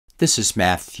This is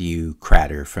Matthew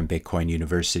Kratter from Bitcoin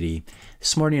University.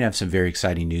 This morning I have some very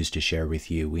exciting news to share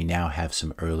with you. We now have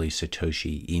some early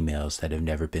Satoshi emails that have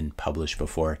never been published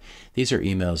before. These are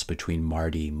emails between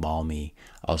Marty Malmi,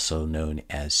 also known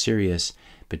as Sirius,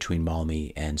 between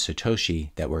Malmi and Satoshi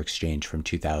that were exchanged from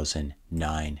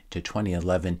 2009 to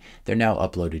 2011. They're now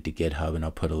uploaded to GitHub, and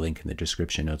I'll put a link in the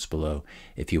description notes below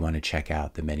if you want to check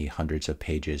out the many hundreds of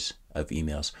pages of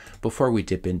emails. Before we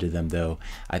dip into them, though,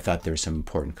 I thought there was some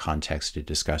important context to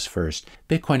discuss first.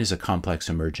 Bitcoin is a complex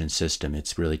emergent system.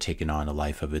 It's really taken on a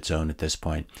life of its own at this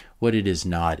point. What it is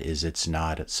not is it's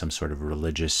not some sort of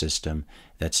religious system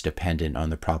that's dependent on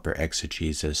the proper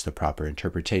exegesis, the proper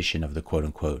interpretation of the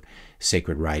quote-unquote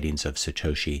sacred writings of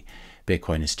Satoshi.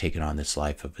 Bitcoin has taken on this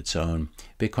life of its own.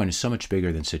 Bitcoin is so much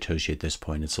bigger than Satoshi at this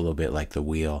point. It's a little bit like the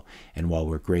wheel, and while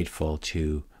we're grateful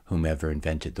to whomever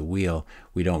invented the wheel,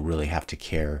 we don't really have to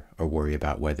care or worry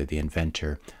about whether the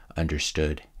inventor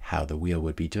understood how the wheel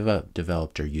would be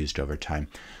developed or used over time.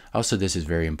 Also, this is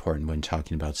very important when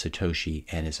talking about Satoshi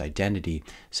and his identity.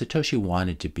 Satoshi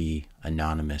wanted to be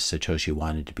anonymous. Satoshi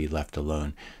wanted to be left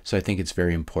alone. So I think it's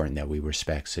very important that we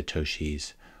respect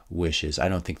Satoshi's wishes. I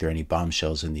don't think there are any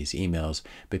bombshells in these emails,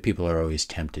 but people are always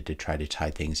tempted to try to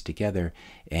tie things together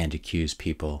and accuse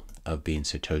people of being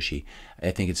Satoshi.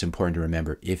 I think it's important to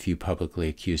remember, if you publicly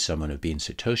accuse someone of being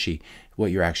Satoshi,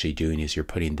 what you're actually doing is you're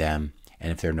putting them,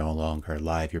 and if they're no longer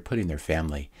alive, you're putting their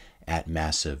family at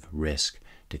massive risk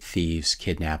to thieves,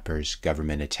 kidnappers,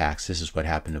 government attacks. This is what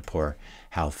happened to poor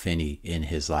Hal Finney in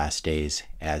his last days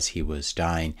as he was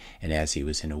dying and as he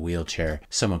was in a wheelchair.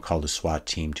 Someone called a SWAT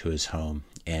team to his home,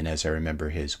 and as I remember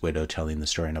his widow telling the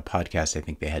story on a podcast, I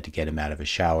think they had to get him out of a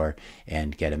shower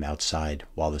and get him outside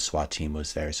while the SWAT team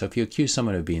was there. So if you accuse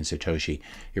someone of being Satoshi,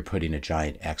 you're putting a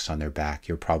giant X on their back.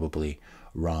 You're probably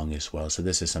wrong as well. So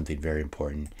this is something very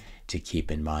important to keep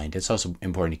in mind. It's also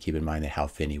important to keep in mind that Hal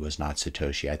Finney was not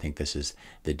Satoshi. I think this is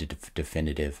the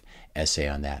definitive essay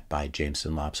on that by James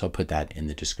Dunlop. So I'll put that in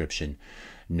the description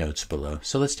notes below.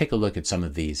 So let's take a look at some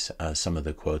of these, some of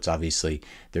the quotes. Obviously,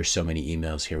 there's so many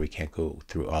emails here, we can't go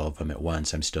through all of them at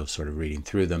once. I'm still sort of reading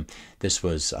through them. This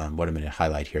was what I'm going to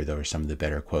highlight here, though, are some of the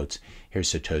better quotes.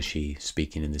 Here's Satoshi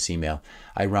speaking in this email.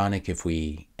 Ironic if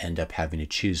we end up having to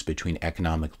choose between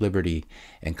economic liberty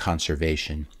and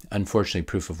conservation. Unfortunately,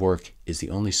 proof of work is the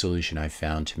only solution I've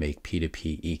found to make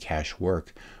P2P eCash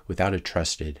work without a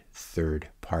trusted third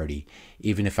party.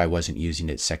 Even if I wasn't using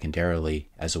it secondarily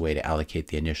as a way to allocate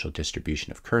the initial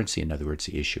distribution of currency, in other words,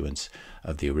 the issuance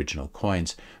of the original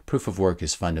coins, proof of work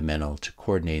is fundamental to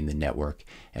coordinating the network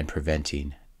and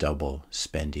preventing double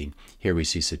spending. Here we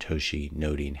see Satoshi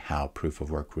noting how proof of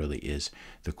work really is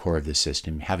the core of the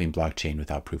system. Having blockchain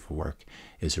without proof of work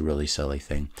is a really silly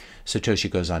thing. Satoshi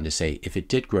goes on to say, if it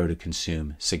did grow to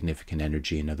consume significant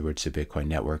energy, in other words, the Bitcoin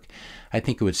network, I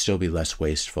think it would still be less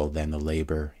wasteful than the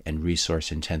labor and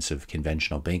resource intensive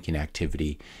conventional banking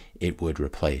activity it would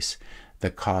replace. The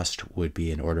cost would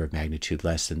be an order of magnitude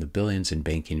less than the billions in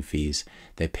banking fees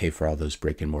that pay for all those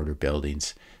brick and mortar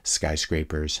buildings,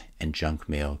 skyscrapers, and junk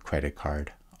mail credit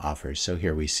card offers. So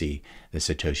here we see the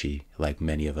Satoshi, like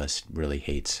many of us, really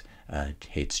hates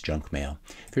junk mail.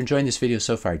 If you're enjoying this video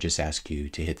so far, I just ask you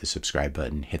to hit the subscribe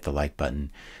button, hit the like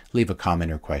button, leave a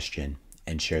comment or question,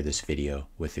 and share this video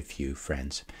with a few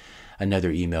friends.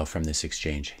 Another email from this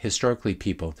exchange. Historically,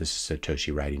 people, this is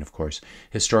Satoshi writing, of course,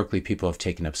 historically, people have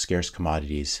taken up scarce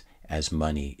commodities as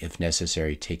money, if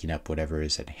necessary, taking up whatever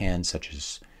is at hand, such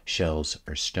as shells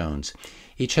or stones.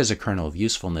 Each has a kernel of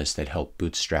usefulness that help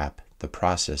bootstrap the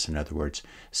process. In other words,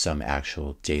 some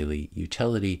actual daily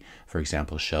utility. For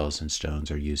example, shells and stones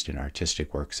are used in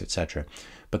artistic works, etc.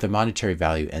 But the monetary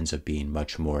value ends up being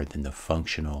much more than the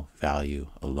functional value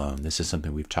alone. This is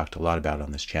something we've talked a lot about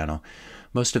on this channel.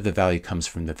 Most of the value comes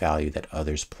from the value that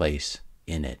others place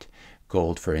in it.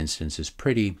 Gold, for instance, is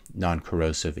pretty,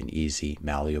 non-corrosive, and easy,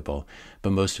 malleable,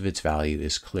 but most of its value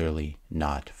is clearly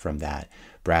not from that.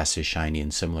 Brass is shiny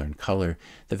and similar in color.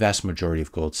 The vast majority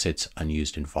of gold sits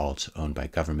unused in vaults owned by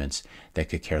governments that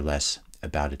could care less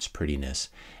about its prettiness.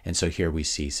 And so here we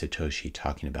see Satoshi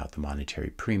talking about the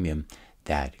monetary premium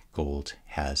that gold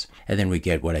has. And then we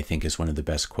get what I think is one of the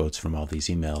best quotes from all these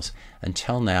emails.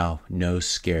 Until now, no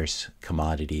scarce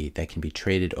commodity that can be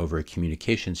traded over a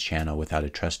communications channel without a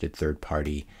trusted third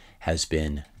party has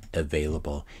been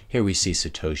available. Here we see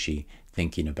Satoshi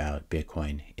thinking about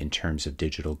Bitcoin in terms of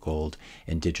digital gold,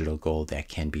 and digital gold that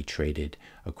can be traded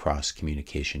across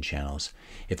communication channels.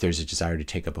 If there's a desire to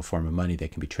take up a form of money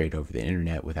that can be traded over the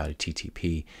internet without a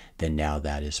TTP, then now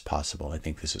that is possible. I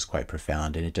think this is quite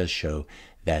profound, and it does show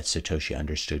that Satoshi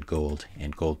understood gold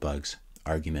and gold bugs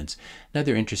arguments.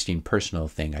 Another interesting personal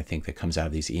thing I think that comes out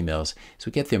of these emails is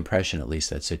we get the impression, at least,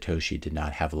 that Satoshi did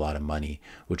not have a lot of money,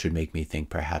 which would make me think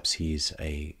perhaps he's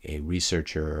a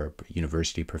researcher or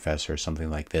university professor or something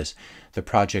like this. The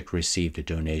project received a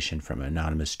donation from an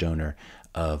anonymous donor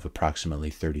of approximately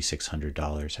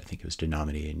 $3,600. I think it was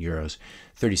denominated in euros,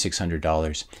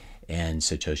 $3,600. And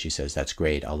Satoshi says, that's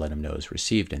great, I'll let him know it's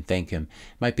received and thank him.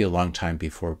 It might be a long time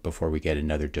before we get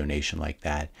another donation like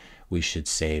that. We should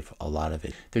save a lot of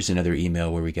it. There's another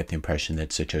email where we get the impression that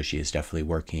Satoshi is definitely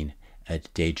working a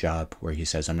day job, where he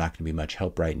says, I'm not going to be much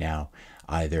help right now,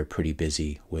 either pretty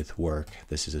busy with work.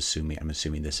 I'm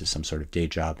assuming this is some sort of day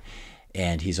job.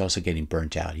 And he's also getting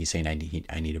burnt out. He's saying,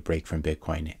 I need a break from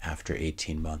Bitcoin after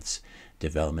 18 months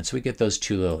development. So we get those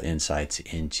two little insights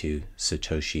into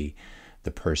Satoshi,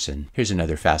 the person. Here's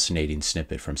another fascinating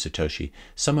snippet from Satoshi.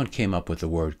 Someone came up with the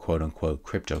word, quote unquote,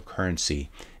 cryptocurrency.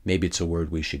 Maybe it's a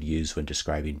word we should use when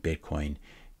describing Bitcoin.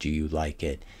 Do you like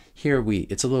it? Here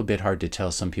it's a little bit hard to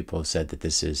tell. Some people have said that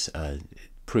this is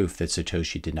proof that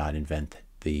Satoshi did not invent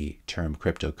the term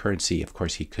cryptocurrency. Of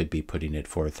course, he could be putting it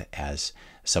forth as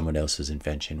someone else's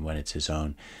invention when it's his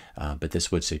own. But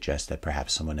this would suggest that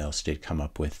perhaps someone else did come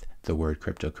up with the word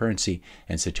cryptocurrency,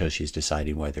 and Satoshi is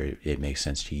deciding whether it makes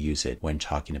sense to use it when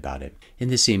talking about it. In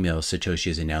this email, Satoshi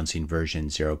is announcing version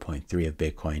 0.3 of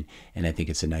Bitcoin, and I think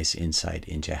it's a nice insight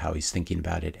into how he's thinking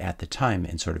about it at the time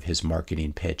and sort of his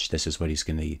marketing pitch. This is what he's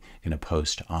going to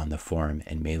post on the forum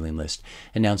and mailing list.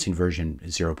 Announcing version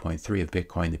 0.3 of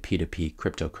Bitcoin, the P2P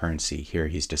cryptocurrency. Here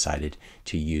he's decided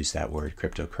to use that word,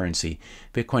 cryptocurrency.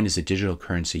 Bitcoin is a digital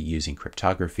currency using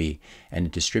cryptography and a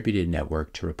distributed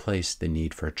network to replace the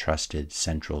need for a trusted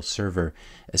central server,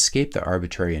 escape the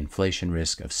arbitrary inflation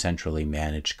risk of centrally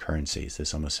managed currencies.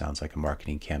 This almost sounds like a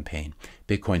marketing campaign.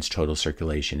 Bitcoin's total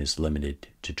circulation is limited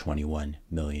to 21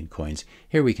 million coins.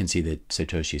 Here we can see that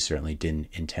Satoshi certainly didn't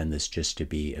intend this just to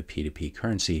be a P2P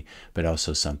currency, but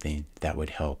also something that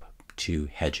would help to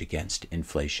hedge against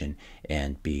inflation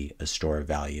and be a store of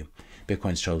value.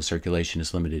 Bitcoin's total circulation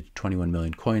is limited to 21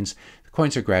 million coins. The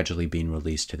coins are gradually being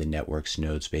released to the network's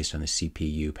nodes based on the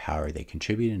CPU power they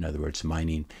contribute. In other words,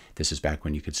 mining. This is back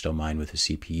when you could still mine with a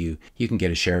CPU. You can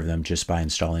get a share of them just by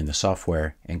installing the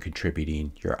software and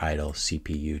contributing your idle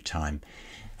CPU time.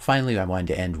 Finally, I wanted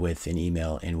to end with an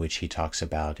email in which he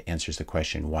answers the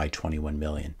question, why 21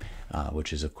 million?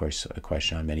 Which is, of course, a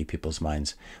question on many people's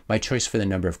minds. My choice for the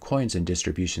number of coins and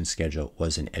distribution schedule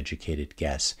was an educated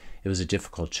guess. It was a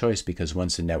difficult choice because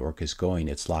once the network is going,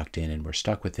 it's locked in and we're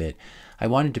stuck with it. I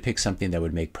wanted to pick something that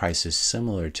would make prices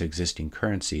similar to existing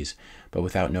currencies, but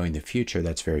without knowing the future,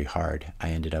 that's very hard. I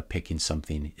ended up picking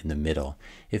something in the middle.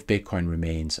 If Bitcoin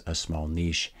remains a small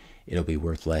niche, it'll be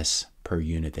worth less per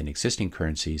unit than existing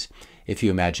currencies. If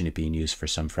you imagine it being used for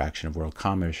some fraction of world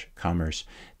commerce,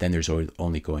 then there's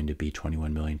only going to be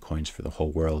 21 million coins for the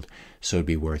whole world, so it'd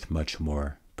be worth much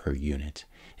more per unit.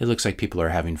 It looks like people are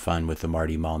having fun with the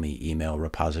Marty Malmy email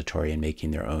repository and making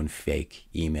their own fake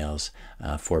emails,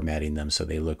 formatting them so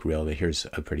they look real. But here's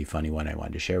a pretty funny one I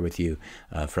wanted to share with you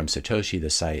from Satoshi.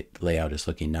 The site layout is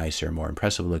looking nicer, more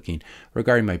impressive looking.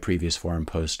 Regarding my previous forum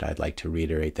post, I'd like to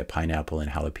reiterate that pineapple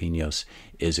and jalapenos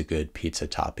is a good pizza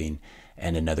topping.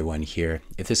 And another one here.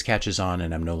 If this catches on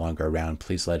and I'm no longer around,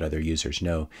 please let other users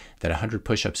know that 100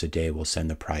 push-ups a day will send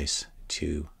the price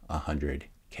to 100K.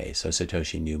 So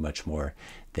Satoshi knew much more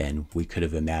than we could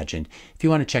have imagined. If you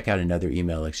want to check out another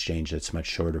email exchange that's much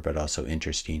shorter but also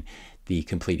interesting, the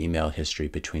complete email history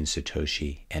between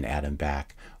Satoshi and Adam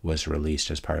Back was released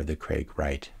as part of the Craig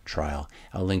Wright trial.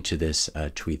 I'll link to this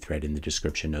tweet thread in the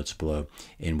description notes below,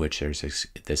 in which there's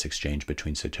this exchange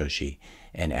between Satoshi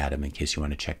and Adam, in case you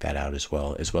want to check that out as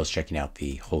well as checking out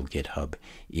the whole GitHub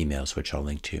emails, which I'll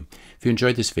link to. If you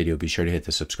enjoyed this video, be sure to hit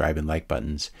the subscribe and like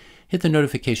buttons. Hit the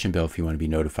notification bell if you want to be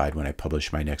notified when I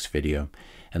publish my next video.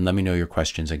 And let me know your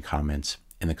questions and comments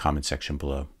in the comment section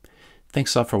below.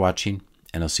 Thanks a lot for watching,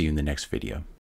 and I'll see you in the next video.